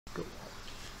All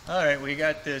right, we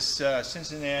got this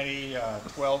Cincinnati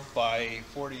 12 by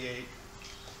 48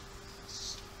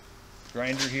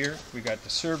 grinder here. We got the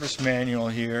service manual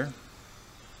here,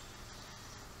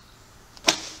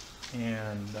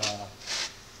 and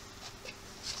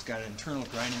it's got an internal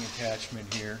grinding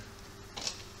attachment here.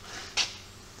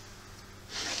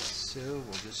 So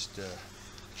we'll just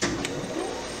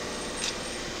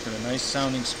put a nice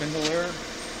sounding spindle there.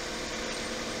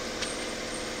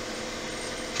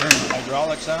 Turn the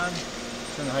hydraulics on.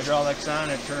 Turn the hydraulics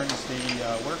on, it turns the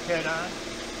workhead on.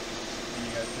 And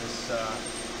you got this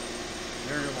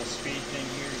variable speed thing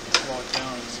here. You can slow it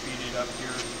down and speed it up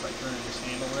here by turning this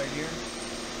handle right here.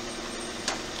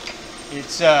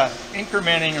 It's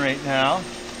incrementing right now.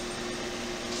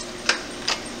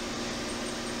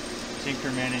 It's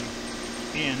incrementing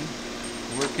in,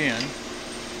 work in.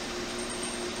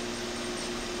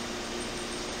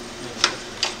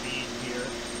 Speed here.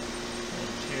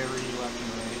 Carry left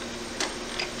and right.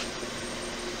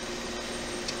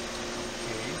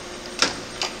 Okay.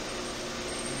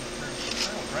 Turn the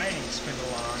internal grinding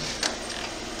spindle on.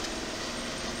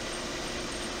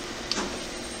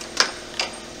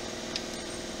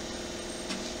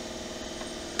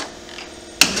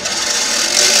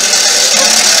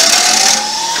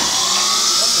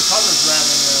 The color's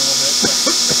rattling there a little bit.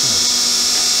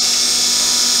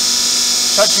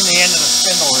 Touching the end of the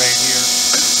spindle right here.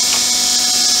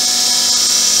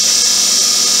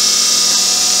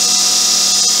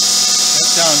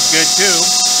 Sounds good too.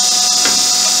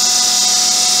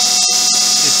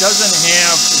 It doesn't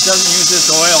use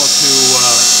this oil to,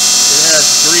 it has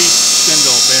grease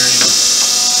spindle bearings.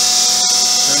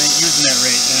 So it ain't using that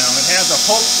right now. It has a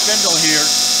Hope spindle here.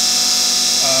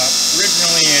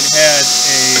 Originally it had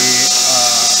a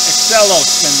Excello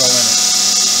spindle in it.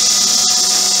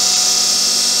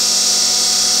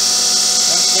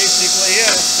 That's basically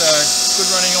it. It's a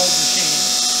good running old machine.